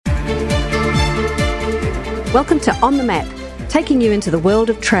Welcome to On the Map, taking you into the world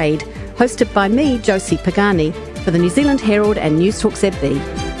of trade, hosted by me, Josie Pagani, for the New Zealand Herald and Newstalk ZB.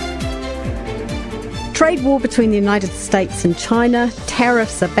 Trade war between the United States and China,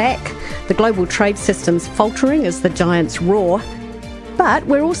 tariffs are back, the global trade system's faltering as the giants roar, but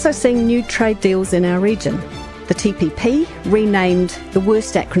we're also seeing new trade deals in our region. The TPP, renamed the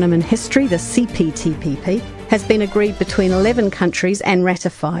worst acronym in history, the CPTPP, has been agreed between 11 countries and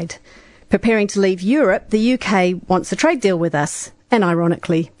ratified. Preparing to leave Europe, the UK wants a trade deal with us, and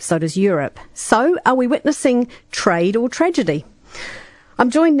ironically, so does Europe. So, are we witnessing trade or tragedy? I'm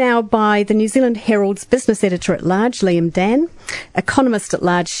joined now by the New Zealand Herald's business editor-at-large, Liam Dan,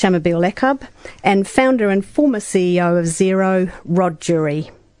 economist-at-large, Shamubeel Eaqub, and founder and former CEO of Xero, Rod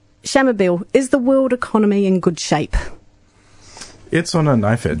Drury. Shamubeel, is the world economy in good shape? It's on a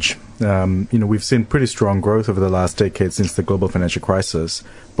knife edge. We've seen pretty strong growth over the last decade since the global financial crisis,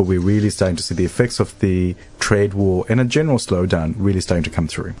 but we're really starting to see the effects of the trade war and a general slowdown really starting to come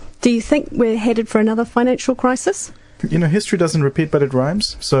through. Do you think we're headed for another financial crisis? History doesn't repeat, but it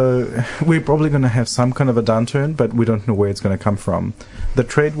rhymes. So we're probably going to have some kind of a downturn, but we don't know where it's going to come from. The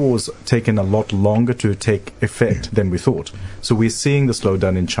trade war's taken a lot longer to take effect than we thought. So we're seeing the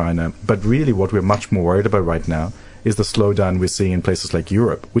slowdown in China, but really what we're much more worried about right now is the slowdown we're seeing in places like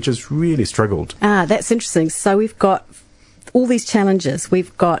Europe, which has really struggled. That's interesting. So we've got all these challenges.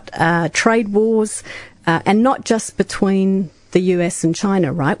 We've got trade wars, and not just between the US and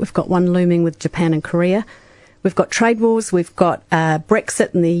China, right? We've got one looming with Japan and Korea. We've got trade wars, we've got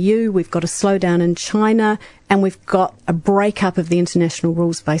Brexit in the EU, we've got a slowdown in China, and we've got a breakup of the international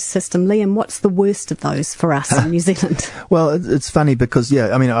rules-based system. Liam, what's the worst of those for us in New Zealand? Well, it's funny because,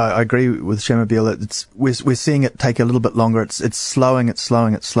 I agree with Shamubeel. We're seeing it take a little bit longer. It's slowing. It's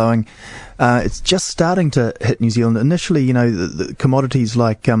just starting to hit New Zealand. Initially, the commodities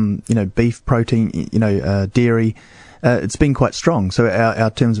like, beef, protein, dairy, it's been quite strong. So our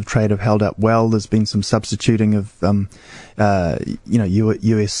terms of trade have held up well. There's been some substituting of,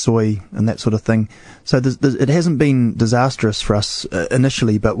 US soy and that sort of thing. So it hasn't been disastrous for us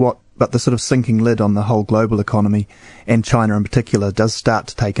initially, but the sort of sinking lid on the whole global economy and China in particular does start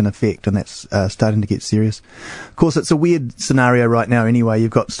to take an effect, and that's starting to get serious. Of course, it's a weird scenario right now anyway. You've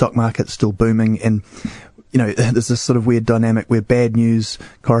got stock markets still booming, and there's this sort of weird dynamic where bad news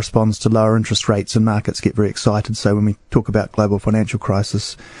corresponds to lower interest rates and markets get very excited. So when we talk about global financial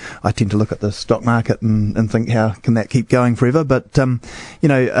crisis, I tend to look at the stock market and think, how can that keep going forever? But,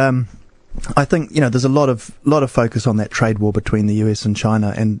 I think, there's a lot of focus on that trade war between the US and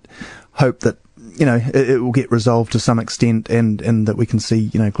China, and hope that, it will get resolved to some extent, and that we can see,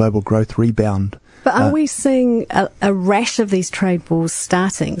 global growth rebound. But are we seeing a rash of these trade wars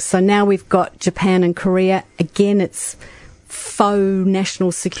starting? So now we've got Japan and Korea. Again, it's faux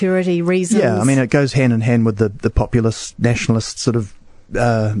national security reasons. Yeah, it goes hand in hand with the populist, nationalist sort of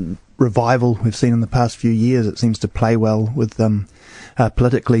revival we've seen in the past few years. It seems to play well with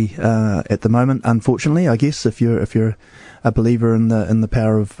politically at the moment. Unfortunately, I guess if you're a believer in the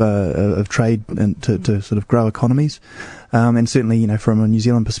power of trade and to sort of grow economies. And certainly, from a New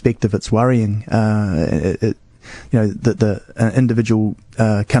Zealand perspective, it's worrying. The individual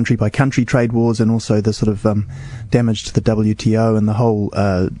country by country trade wars, and also the sort of damage to the WTO and the whole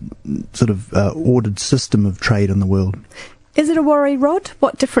ordered system of trade in the world. Is it a worry, Rod?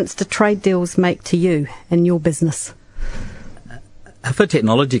 What difference do trade deals make to you and your business? For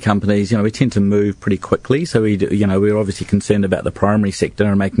technology companies, we tend to move pretty quickly. So we're obviously concerned about the primary sector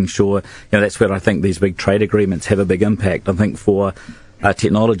and making sure, that's where I think these big trade agreements have a big impact. I think for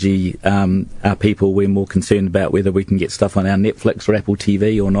technology people, we're more concerned about whether we can get stuff on our Netflix or Apple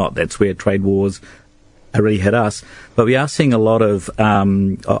TV or not. That's where trade wars really hit us. But we are seeing a lot of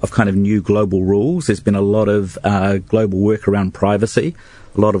kind of new global rules. There's been a lot of global work around privacy,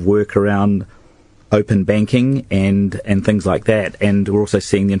 a lot of work around open banking and things like that. And we're also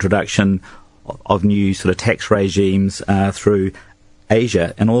seeing the introduction of new sort of tax regimes through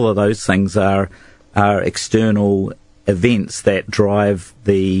Asia. And all of those things are external events that drive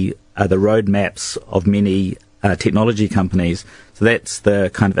the roadmaps of many technology companies. So that's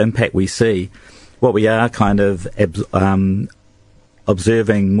the kind of impact we see. What we are kind of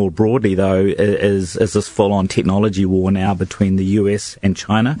observing more broadly, though, is this full-on technology war now between the US and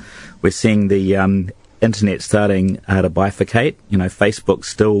China. We're seeing the internet starting to bifurcate. Facebook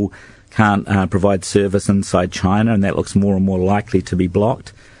still can't provide service inside China, and that looks more and more likely to be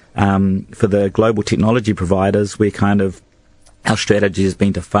blocked. For the global technology providers, our strategy has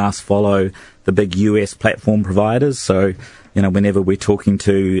been to fast follow the big US platform providers. So, whenever we're talking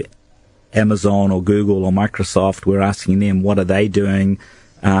to Amazon or Google or Microsoft, we're asking them what are they doing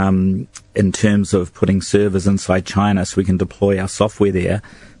in terms of putting servers inside China so we can deploy our software there.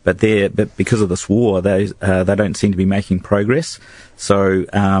 But because of this war, they don't seem to be making progress. So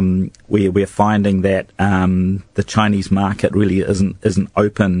we're finding that the Chinese market really isn't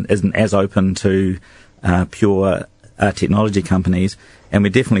as open to pure technology companies. And we're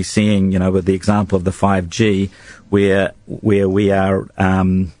definitely seeing, with the example of the 5G, where we are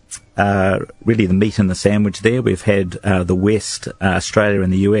really the meat in the sandwich there. We've had the West, Australia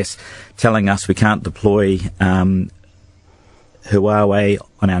and the US, telling us we can't deploy Huawei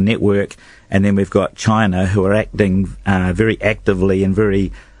on our network, and then we've got China who are acting very actively and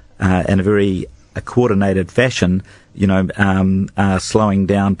very in a very coordinated fashion, slowing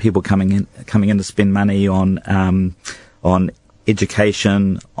down people coming in to spend money on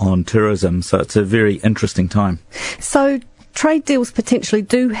education, on tourism. So it's a very interesting time. So trade deals potentially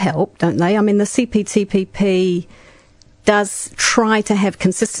do help, don't they? I mean, the CPTPP does try to have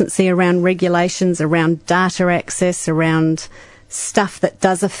consistency around regulations, around data access, around stuff that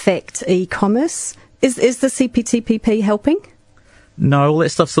does affect e-commerce. Is the CPTPP helping? No, all that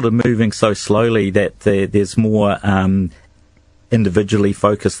stuff's sort of moving so slowly that there's more individually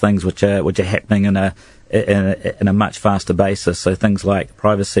focused things which are happening in a much faster basis. So things like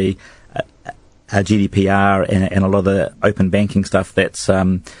privacy, GDPR, and a lot of the open banking stuff that's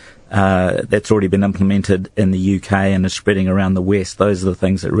already been implemented in the UK and is spreading around the West. Those are the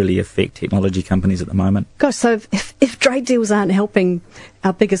things that really affect technology companies at the moment. Gosh, so if trade deals aren't helping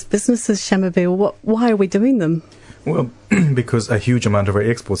our biggest businesses, Shamubeel, why are we doing them? Well, because a huge amount of our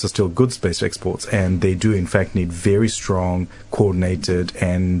exports are still goods-based exports, and they do in fact need very strong, coordinated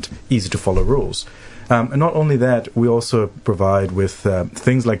and easy-to-follow rules. And not only that, we also provide with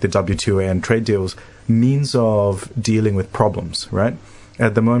things like the WTO and trade deals means of dealing with problems, right?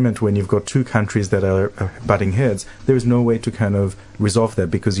 At the moment, when you've got two countries that are butting heads, there is no way to kind of resolve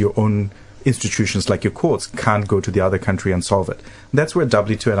that because your own institutions like your courts can't go to the other country and solve it. That's where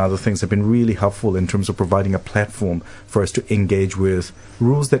WTO and other things have been really helpful in terms of providing a platform for us to engage with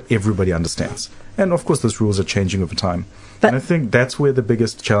rules that everybody understands. And of course, those rules are changing over time. And I think that's where the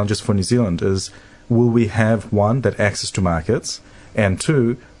biggest challenges for New Zealand is, will we have, one, that access to markets, and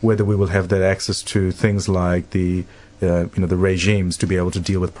two, whether we will have that access to things like the regimes to be able to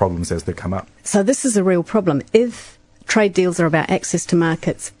deal with problems as they come up. So this is a real problem. If trade deals are about access to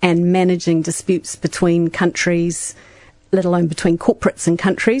markets and managing disputes between countries, let alone between corporates and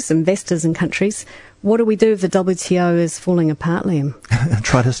countries, investors and countries, what do we do if the WTO is falling apart, Liam?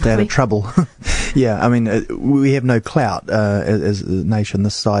 Try to stay out of trouble. Yeah, I mean, we have no clout as a nation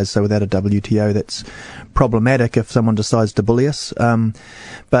this size, so without a WTO, that's problematic if someone decides to bully us.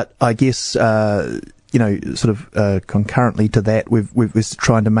 But I guess concurrently to that, we're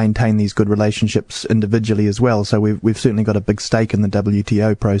trying to maintain these good relationships individually as well. So we've certainly got a big stake in the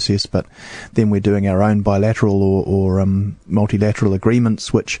WTO process, but then we're doing our own bilateral or multilateral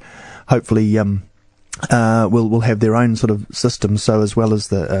agreements, which hopefully will have their own sort of system. So as well as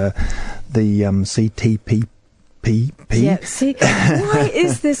the CTP. Yeah, see, why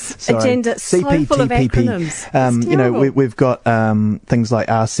is this agenda so full of acronyms? We've got things like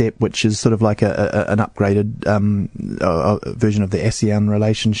RCEP, which is sort of like an upgraded version of the ASEAN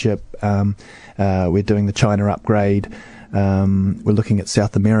relationship. We're doing the China upgrade. We're looking at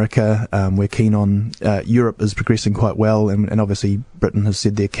South America. We're keen on Europe is progressing quite well, and obviously Britain has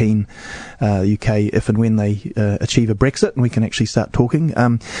said they're keen, UK, if and when they achieve a Brexit and we can actually start talking.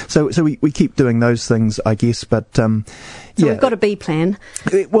 So we keep doing those things, I guess, but So we've got a B plan.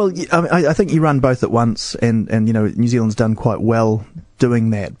 Well, I think you run both at once, and New Zealand's done quite well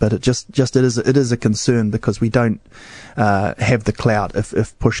doing that, but it is a concern because we don't have the clout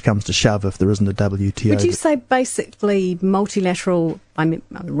if push comes to shove, if there isn't a WTO. Would you say basically multilateral,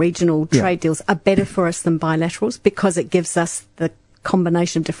 regional trade deals are better for us than bilaterals because it gives us the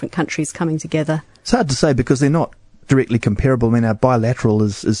combination of different countries coming together? It's hard to say because they're not directly comparable. I mean, our bilateral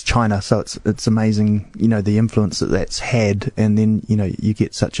is China, so it's amazing, the influence that's had, and then you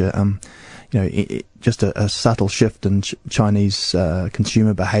get such a just a subtle shift in Chinese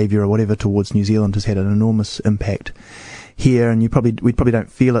consumer behaviour or whatever towards New Zealand has had an enormous impact here, and we probably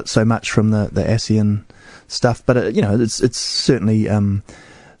don't feel it so much from the ASEAN stuff, but it's certainly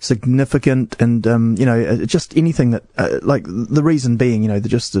significant, and just anything that like the reason being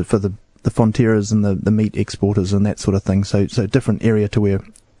just for the Fonterras and the meat exporters and that sort of thing. So different area to where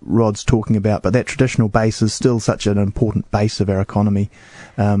Rod's talking about, but that traditional base is still such an important base of our economy,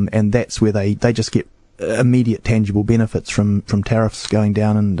 and that's where they just get immediate tangible benefits from tariffs going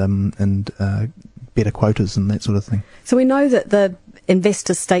down and better quotas and that sort of thing. So we know that the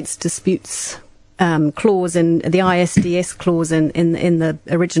investor states disputes clause in the ISDS clause in the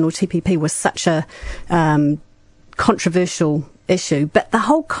original TPP was such a controversial issue. But the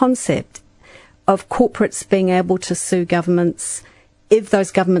whole concept of corporates being able to sue governments if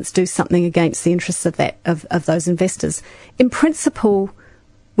those governments do something against the interests of those investors, in principle,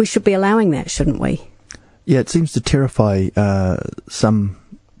 we should be allowing that, shouldn't we? Yeah, it seems to terrify some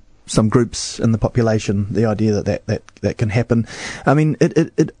groups in the population, the idea that can happen. I mean,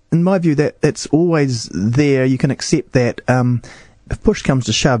 it in my view, that's always there. You can accept that. If push comes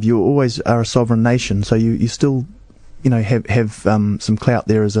to shove, you always are a sovereign nation, so you still, have some clout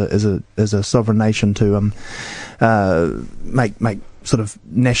there as a sovereign nation to make sort of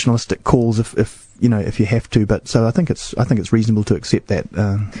nationalistic calls if you have to. But so I think it's reasonable to accept that.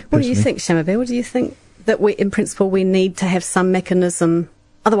 What do you think, Shamabeel? Do you think that in principle we need to have some mechanism?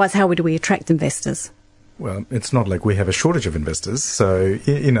 Otherwise, how do we attract investors? Well, it's not like we have a shortage of investors. So,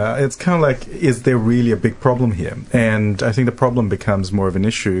 it's kind of like, is there really a big problem here? And I think the problem becomes more of an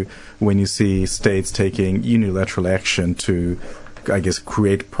issue when you see states taking unilateral action to, I guess,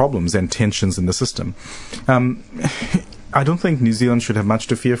 create problems and tensions in the system. I don't think New Zealand should have much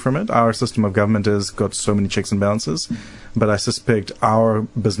to fear from it. Our system of government has got so many checks and balances, but I suspect our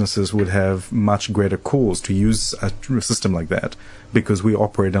businesses would have much greater cause to use a system like that because we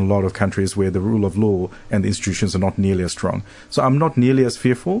operate in a lot of countries where the rule of law and the institutions are not nearly as strong. So I'm not nearly as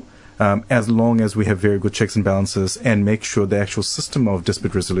fearful as long as we have very good checks and balances and make sure the actual system of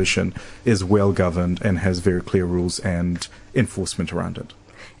dispute resolution is well governed and has very clear rules and enforcement around it.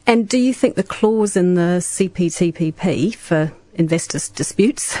 And do you think the clause in the CPTPP for investors'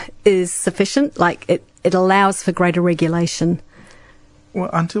 disputes is sufficient? Like it allows for greater regulation? Well,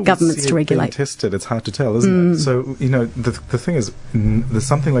 until governments we see to it regulate. being tested, it's hard to tell, isn't it? So, the thing is,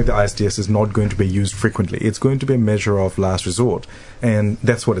 something like the ISDS is not going to be used frequently. It's going to be a measure of last resort, and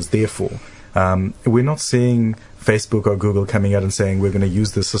that's what it's there for. We're not seeing Facebook or Google coming out and saying we're going to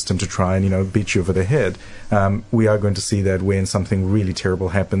use this system to try and beat you over the head. We are going to see that when something really terrible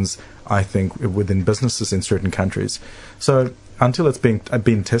happens, I think, within businesses in certain countries. So until it's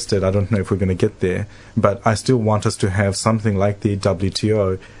being tested, I don't know if we're going to get there. But I still want us to have something like the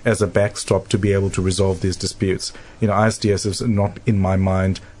WTO as a backstop to be able to resolve these disputes. ISDS is not, in my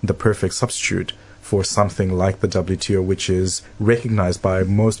mind, the perfect substitute for something like the WTO, which is recognized by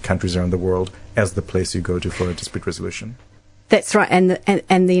most countries around the world as the place you go to for a dispute resolution. That's right, and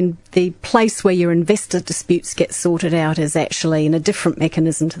the place where your investor disputes get sorted out is actually in a different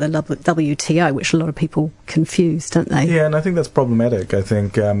mechanism to the WTO, which a lot of people confuse, don't they? Yeah, and I think that's problematic. I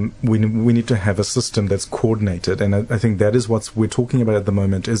think we need to have a system that's coordinated, and I think that is what we're talking about at the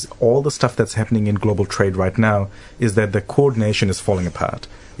moment, is all the stuff that's happening in global trade right now is that the coordination is falling apart.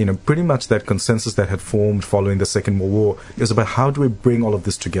 Pretty much that consensus that had formed following the Second World War is about how do we bring all of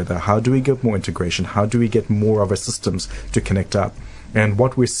this together? How do we get more integration? How do we get more of our systems to connect up? And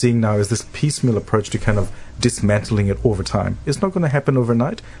what we're seeing now is this piecemeal approach to kind of dismantling it over time. It's not going to happen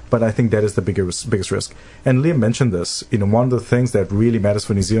overnight, but I think that is the biggest risk. And Liam mentioned this. One of the things that really matters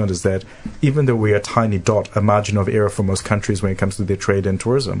for New Zealand is that even though we're a tiny dot, a margin of error for most countries when it comes to their trade and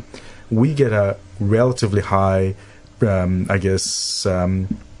tourism, we get a relatively high,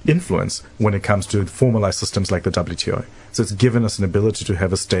 influence when it comes to formalized systems like the WTO. So it's given us an ability to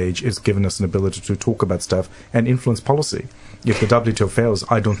have a stage, it's given us an ability to talk about stuff and influence policy. If the WTO fails,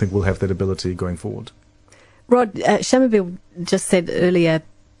 I don't think we'll have that ability going forward. Rod, Shamabeel just said earlier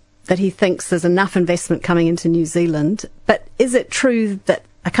that he thinks there's enough investment coming into New Zealand, but is it true that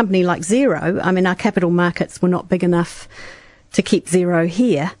a company like Xero, our capital markets were not big enough to keep Xero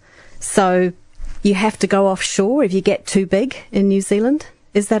here, so you have to go offshore if you get too big in New Zealand?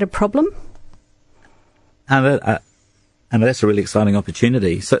 Is that a problem? And that's a really exciting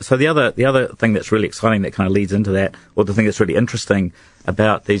opportunity. So the other thing that's really exciting that kind of leads into that, or the thing that's really interesting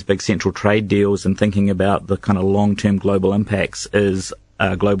about these big central trade deals and thinking about the kind of long-term global impacts is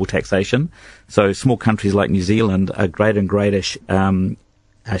global taxation. So small countries like New Zealand, a greater and greater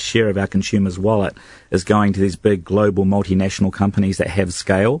share of our consumers' wallet is going to these big global multinational companies that have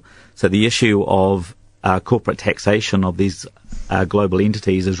scale. So the issue of corporate taxation of these global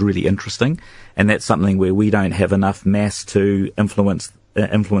entities is really interesting, and that's something where we don't have enough mass to influence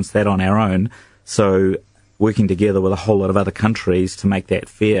that on our own. So working together with a whole lot of other countries to make that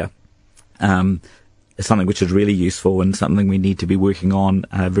fair is something which is really useful and something we need to be working on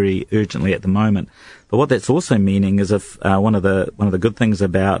very urgently at the moment. But what that's also meaning is if one of the good things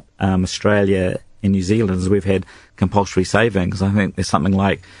about Australia and New Zealand is we've had compulsory savings. I think there's something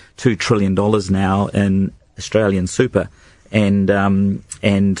like $2 trillion now in Australian super. And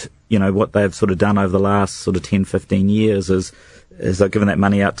what they've sort of done over the last sort of 10, 15 years is they've given that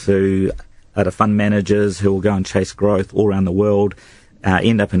money out to the fund managers who will go and chase growth all around the world,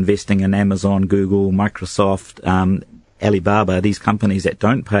 end up investing in Amazon, Google, Microsoft, Alibaba, these companies that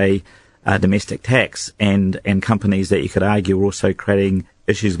don't pay domestic tax, and companies that you could argue are also creating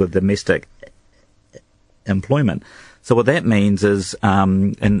issues with domestic employment. So what that means is,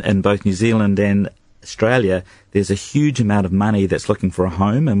 in both New Zealand and Australia, there's a huge amount of money that's looking for a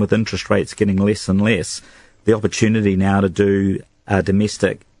home, and with interest rates getting less and less, the opportunity now to do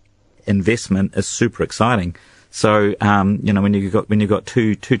domestic investment is super exciting. So, when you've got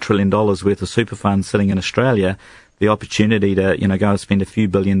 $2 trillion worth of super funds sitting in Australia, the opportunity to, go and spend a few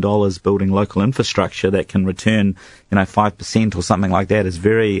 $1 billion building local infrastructure that can return, 5% or something like that is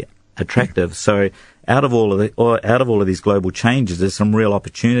very attractive. So out of all of these global changes, there's some real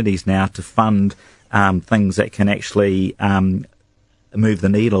opportunities now to fund things that can actually move the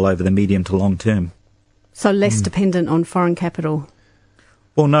needle over the medium to long term. So less dependent on foreign capital.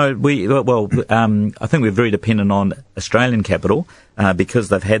 Well, no, I think we're very dependent on Australian capital because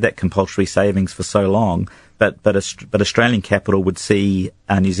they've had that compulsory savings for so long. But Australian capital would see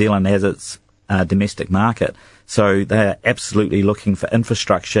New Zealand as its domestic market. So they are absolutely looking for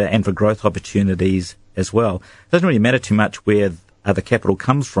infrastructure and for growth opportunities as well. It doesn't really matter too much where the capital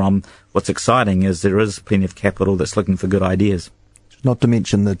comes from. What's exciting is there is plenty of capital that's looking for good ideas. Not to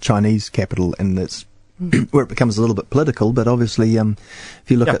mention the Chinese capital, and that's where it becomes a little bit political, but obviously if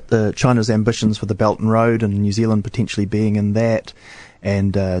you look at China's ambitions for the Belt and Road and New Zealand potentially being in that,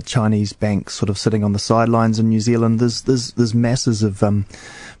 and Chinese banks sort of sitting on the sidelines in New Zealand, there's masses of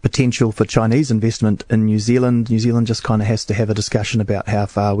potential for Chinese investment in New Zealand. New Zealand just kind of has to have a discussion about how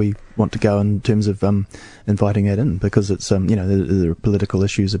far we want to go in terms of inviting it in, because it's there are political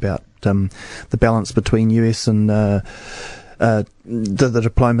issues about the balance between US and the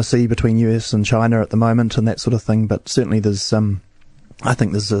diplomacy between US and China at the moment and that sort of thing. But certainly there's I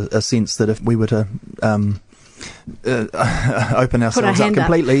think there's a sense that if we were to open ourselves up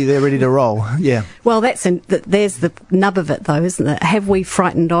completely, they're ready to roll. Yeah. Well, there's the nub of it, though, isn't it? Have we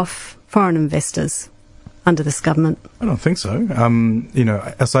frightened off foreign investors under this government? I don't think so.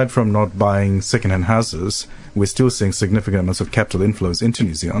 Aside from not buying second-hand houses, we're still seeing significant amounts of capital inflows into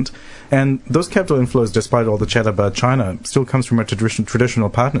New Zealand. And those capital inflows, despite all the chatter about China, still comes from our traditional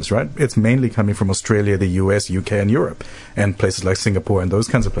partners, right? It's mainly coming from Australia, the US, UK, and Europe, and places like Singapore and those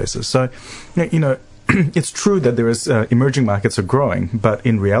kinds of places. So, it's true that there is emerging markets are growing, but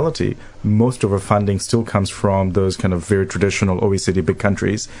in reality, most of our funding still comes from those kind of very traditional OECD big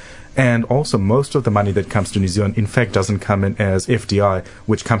countries. And also, most of the money that comes to New Zealand, in fact, doesn't come in as FDI,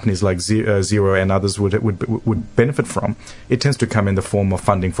 which companies like Xero and others would benefit from. It tends to come in the form of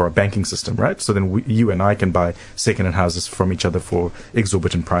funding for our banking system, right? So then you and I can buy second-hand houses from each other for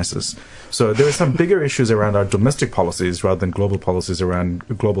exorbitant prices. So there are some bigger issues around our domestic policies rather than global policies around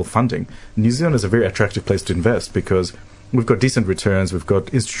global funding. New Zealand is a very attractive place to invest because we've got decent returns, we've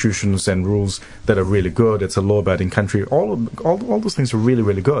got institutions and rules that are really good, it's a law-abiding country, all those things are really,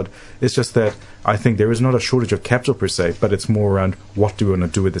 really good. It's just that I think there is not a shortage of capital per se, but it's more around what do we want to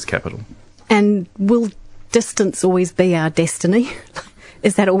do with this capital. And will distance always be our destiny?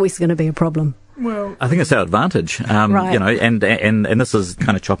 Is that always going to be a problem? Well, I think it's our advantage, right. and this is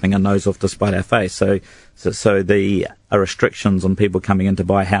kind of chopping our nose off to spite our face. So the restrictions on people coming in to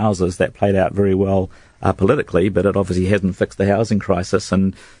buy houses, that played out very well politically, but it obviously hasn't fixed the housing crisis.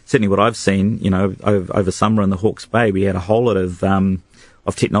 And certainly what I've seen, over summer in the Hawke's Bay, we had a whole lot of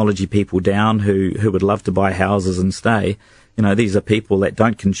technology people down who would love to buy houses and stay. These are people that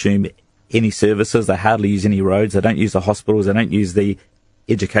don't consume any services, they hardly use any roads, they don't use the hospitals, they don't use the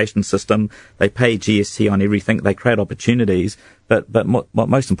education system, they pay GST on everything, they create opportunities, but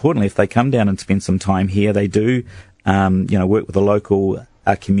most importantly, if they come down and spend some time here, they do work with the local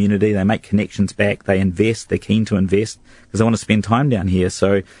community, they make connections back, they invest, they're keen to invest because they want to spend time down here.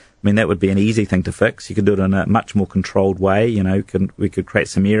 So that would be an easy thing to fix. You could do it in a much more controlled way. We could create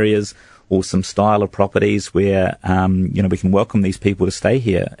some areas or some style of properties where we can welcome these people to stay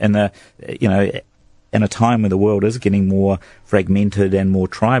here. And in a time where the world is getting more fragmented and more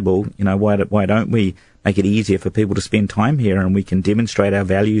tribal, why don't we make it easier for people to spend time here, and we can demonstrate our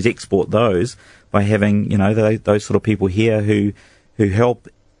values, export those by having, those sort of people here who help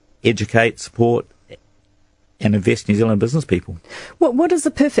educate, support, and invest New Zealand business people. What does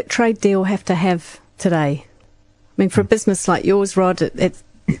the perfect trade deal have to have today? For a business like yours, Rod,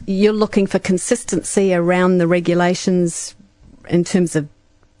 you're looking for consistency around the regulations in terms of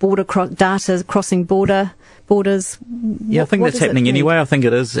data crossing borders. Yeah, I think that's happening anyway. I think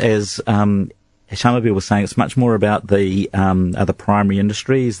it is, as Shamabir was saying, it's much more about the primary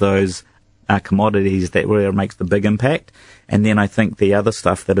industries, those commodities that really makes the big impact. And then I think the other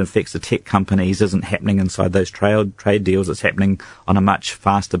stuff that affects the tech companies isn't happening inside those trade deals. It's happening on a much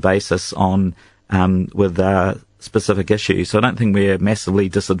faster basis with specific issues. So I don't think we're massively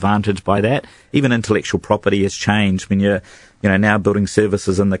disadvantaged by that. Even intellectual property has changed. When you're now building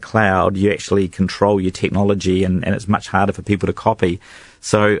services in the cloud, you actually control your technology, and it's much harder for people to copy.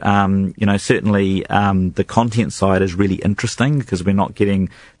 So, certainly, the content side is really interesting because we're not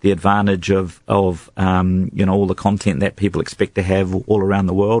getting the advantage of all the content that people expect to have all around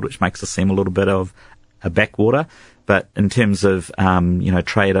the world, which makes us seem a little bit of a backwater. But in terms of,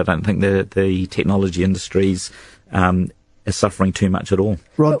 trade, I don't think the technology industries, is suffering too much at all.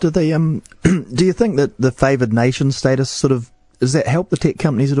 Rod, do you think that the favoured nation status does that help the tech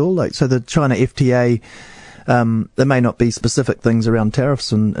companies at all? Like, so the China FTA, there may not be specific things around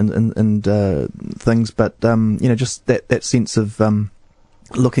tariffs and things, but just that sense of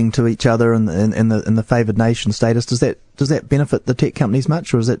looking to each other and the favoured nation status. Does that benefit the tech companies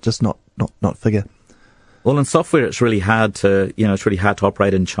much, or is it just not figure? Well, in software, it's really hard to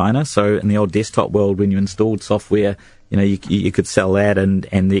operate in China. So in the old desktop world, when you installed software, you could sell that,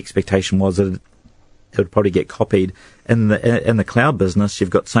 and the expectation was that it would probably get copied. In the cloud business,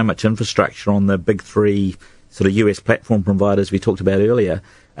 you've got so much infrastructure on the big three sort of US platform providers we talked about earlier,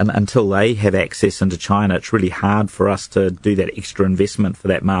 and until they have access into China, it's really hard for us to do that extra investment for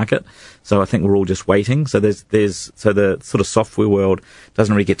that market. So I think we're all just waiting. So so the sort of software world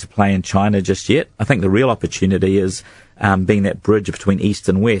doesn't really get to play in China just yet. I think the real opportunity is being that bridge between East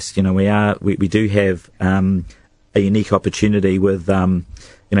and West. We do have a unique opportunity with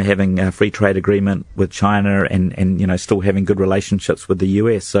having a free trade agreement with China and still having good relationships with the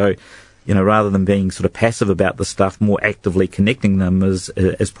US. So, rather than being sort of passive about the stuff, more actively connecting them is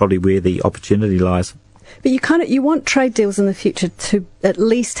probably where the opportunity lies. But you want trade deals in the future to at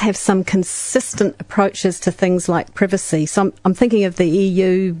least have some consistent approaches to things like privacy. So I'm thinking of the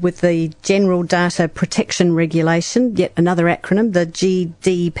EU with the General Data Protection Regulation, yet another acronym, the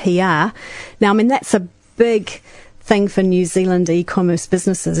GDPR. Now, that's a big thing for New Zealand e-commerce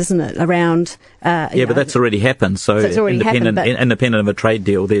businesses, isn't it? Around but that's already happened. So it's already independent of a trade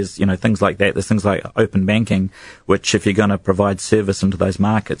deal, there's things like that. There's things like open banking, which if you're going to provide service into those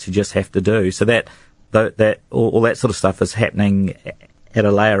markets, you just have to do. So that all that sort of stuff is happening at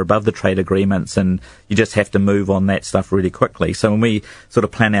a layer above the trade agreements, and you just have to move on that stuff really quickly. So when we sort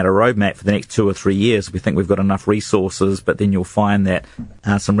of plan out a roadmap for the next 2 or 3 years, we think we've got enough resources, but then you'll find that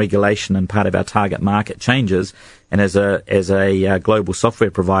some regulation and part of our target market changes, and as a global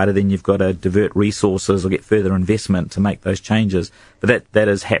software provider, then you've got to divert resources or get further investment to make those changes. But that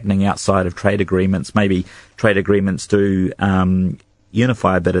is happening outside of trade agreements. Maybe trade agreements do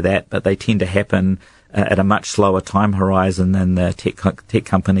unify a bit of that, but they tend to happen at a much slower time horizon than the tech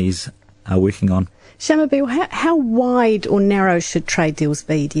companies are working on. Shamabeel, how wide or narrow should trade deals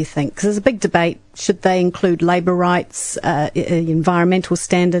be, do you think? Because there's a big debate. Should they include labour rights, environmental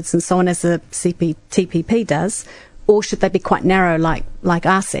standards and so on, as the TPP does? Or should they be quite narrow like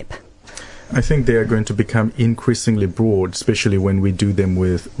RCEP? I think they are going to become increasingly broad, especially when we do them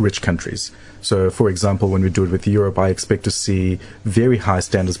with rich countries. So, for example, when we do it with Europe, I expect to see very high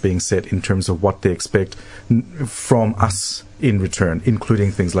standards being set in terms of what they expect from us in return,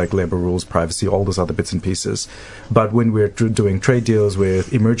 including things like labor rules, privacy, all those other bits and pieces. But when we're doing trade deals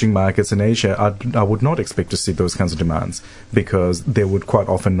with emerging markets in Asia, I would not expect to see those kinds of demands, because they would quite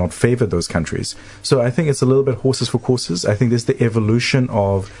often not favor those countries. So I think it's a little bit horses for courses. I think there's the evolution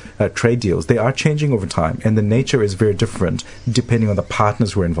of trade deals. They are changing over time, and the nature is very different depending on the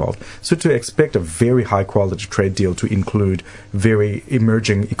partners who are involved. So to expect a very high quality trade deal to include very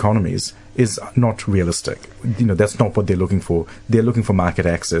emerging economies is not realistic. That's not what they're looking for. They're looking for market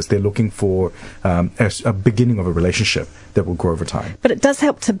access. They're looking for a beginning of a relationship that will grow over time. But it does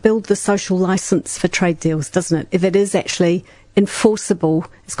help to build the social license for trade deals, doesn't it? If it is actually enforceable,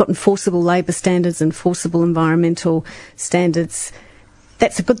 it's got enforceable labour standards, enforceable environmental standards,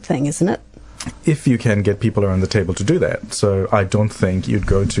 that's a good thing, isn't it? If you can get people around the table to do that. So I don't think you'd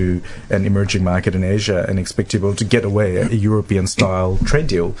go to an emerging market in Asia and expect people to get away a European-style trade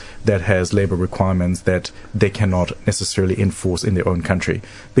deal that has labor requirements that they cannot necessarily enforce in their own country,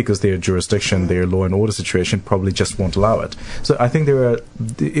 because their jurisdiction, their law and order situation probably just won't allow it. So I think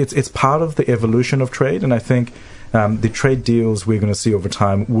it's part of the evolution of trade, and I think the trade deals we're going to see over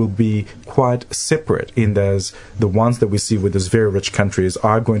time will be quite separate, in that the ones that we see with these very rich countries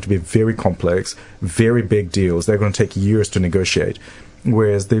are going to be very complex, very big deals. They're going to take years to negotiate.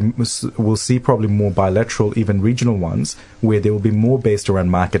 Whereas we'll see probably more bilateral, even regional ones, where they will be more based around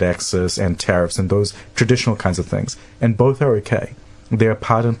market access and tariffs and those traditional kinds of things. And both are okay. they're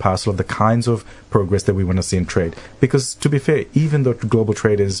part and parcel of the kinds of progress that we want to see in trade. Because, to be fair, even though global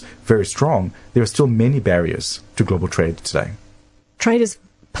trade is very strong, there are still many barriers to global trade today. Trade is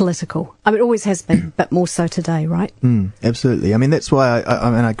political. I mean, it always has been, but more so today, right? Absolutely. I mean, that's why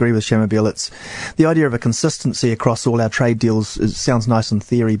I agree with Shamubeel. It's the idea of a consistency across all our trade deals. It sounds nice in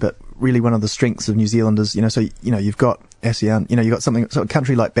theory, but really one of the strengths of New Zealand is, you've got ASEAN, you've got so a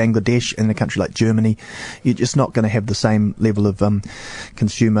country like Bangladesh and a country like Germany, you're just not going to have the same level of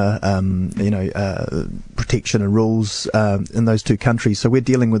consumer, protection and rules in those two countries. So we're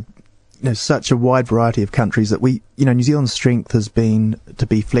dealing with such a wide variety of countries that New Zealand's strength has been to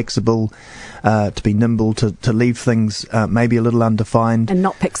be flexible, to be nimble, to leave things maybe a little undefined. And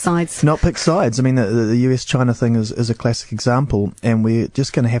not pick sides. I mean, the US-China thing is a classic example, and we're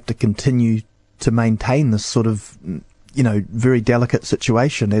just going to have to continue to maintain this sort of very delicate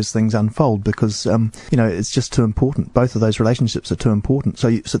situation as things unfold, because it's just too important. Both of those relationships are too important.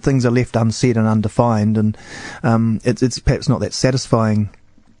 So things are left unsaid and undefined, and it's perhaps not that satisfying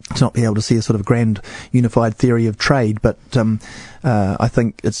to not be able to see a sort of grand unified theory of trade, but I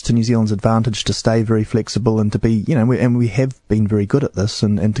think it's to New Zealand's advantage to stay very flexible and to be, and we have been very good at this,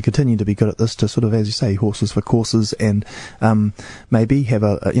 and to continue to be good at this, to sort of, as you say, horses for courses, and maybe have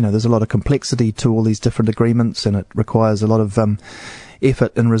there's a lot of complexity to all these different agreements, and it requires a lot of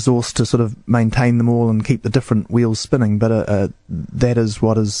effort and resource to sort of maintain them all and keep the different wheels spinning, but that is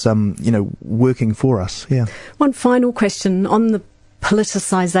what is working for us. Yeah. One final question on the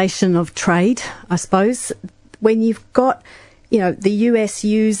politicisation of trade, I suppose. When you've got, the US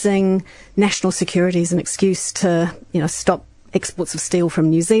using national security as an excuse to, stop exports of steel from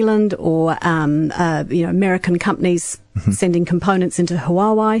New Zealand, or, American companies sending components into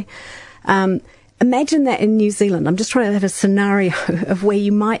Huawei. Imagine that in New Zealand. I'm just trying to have a scenario of where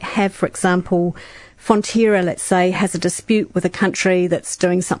you might have, for example, Fonterra, let's say, has a dispute with a country that's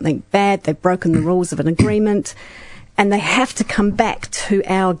doing something bad. They've broken the rules of an agreement, and they have to come back to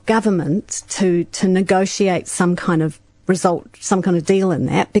our government to negotiate some kind of result, some kind of deal in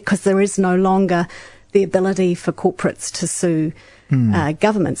that, because there is no longer the ability for corporates to sue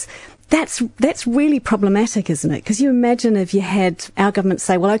governments. That's really problematic, isn't it? Because you imagine if you had our government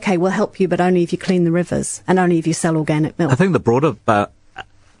say, well, okay, we'll help you, but only if you clean the rivers and only if you sell organic milk. I think the broader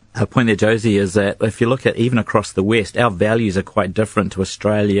point there, Josie, is that if you look at even across the West, our values are quite different to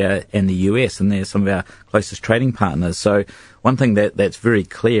Australia and the US, and they're some of our closest trading partners. So one thing that's very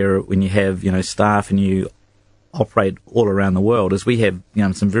clear when you have, staff and you operate all around the world is we have,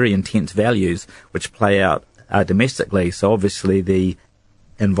 some very intense values which play out domestically. So obviously the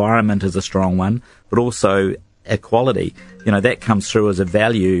environment is a strong one, but also equality. That comes through as a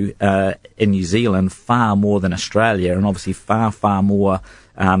value in New Zealand far more than Australia, and obviously far, far more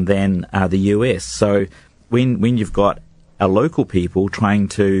than the US. So when you've got our local people trying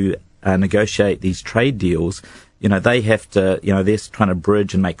to negotiate these trade deals, they have to, they're trying to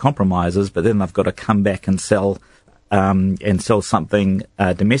bridge and make compromises, but then they've got to come back and sell something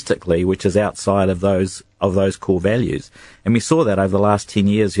domestically, which is outside of those core values. And we saw that over the last 10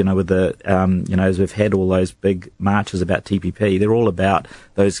 years, with the, as we've had all those big marches about TPP, they're all about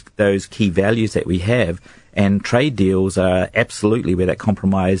those key values that we have. And trade deals are absolutely where that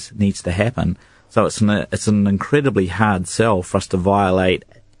compromise needs to happen. So it's an incredibly hard sell for us to violate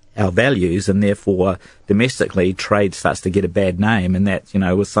our values, and therefore domestically trade starts to get a bad name. And that,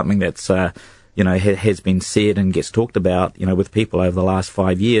 was something that's, has been said and gets talked about, with people over the last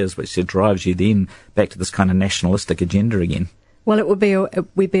 5 years, which drives you then back to this kind of nationalistic agenda again. Well,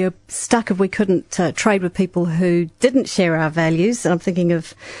 we'd be stuck if we couldn't trade with people who didn't share our values. And I'm thinking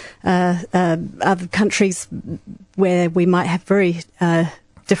of other countries where we might have very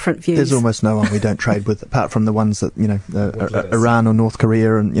different views. There's almost no one we don't trade with, apart from the ones that Iran or North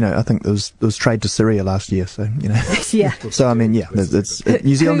Korea, and I think there was trade to Syria last year. So yeah. So I mean,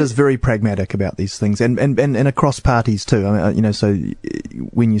 New Zealand is very pragmatic about these things, and across parties too. I mean, so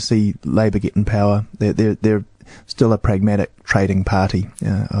when you see Labour get in power, they're still a pragmatic trading party,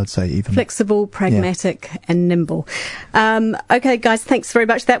 I would say, even. Flexible, pragmatic, and nimble. Okay, guys, thanks very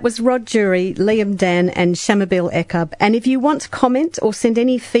much. That was Rod Jury, Liam Dan, and Shamubeel Eaqub. And if you want to comment or send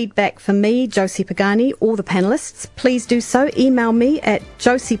any feedback for me, Josie Pagani, or the panellists, please do so. Email me at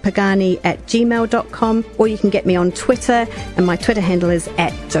josiepagani@gmail.com, or you can get me on Twitter, and my Twitter handle is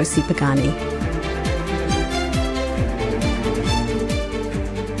 @josiepagani.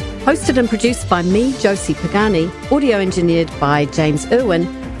 Hosted and produced by me, Josie Pagani. Audio engineered by James Irwin.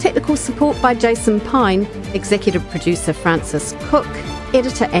 Technical support by Jason Pine. Executive producer Francis Cook.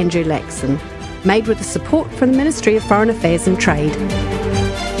 Editor Andrew Laxon. Made with the support from the Ministry of Foreign Affairs and Trade.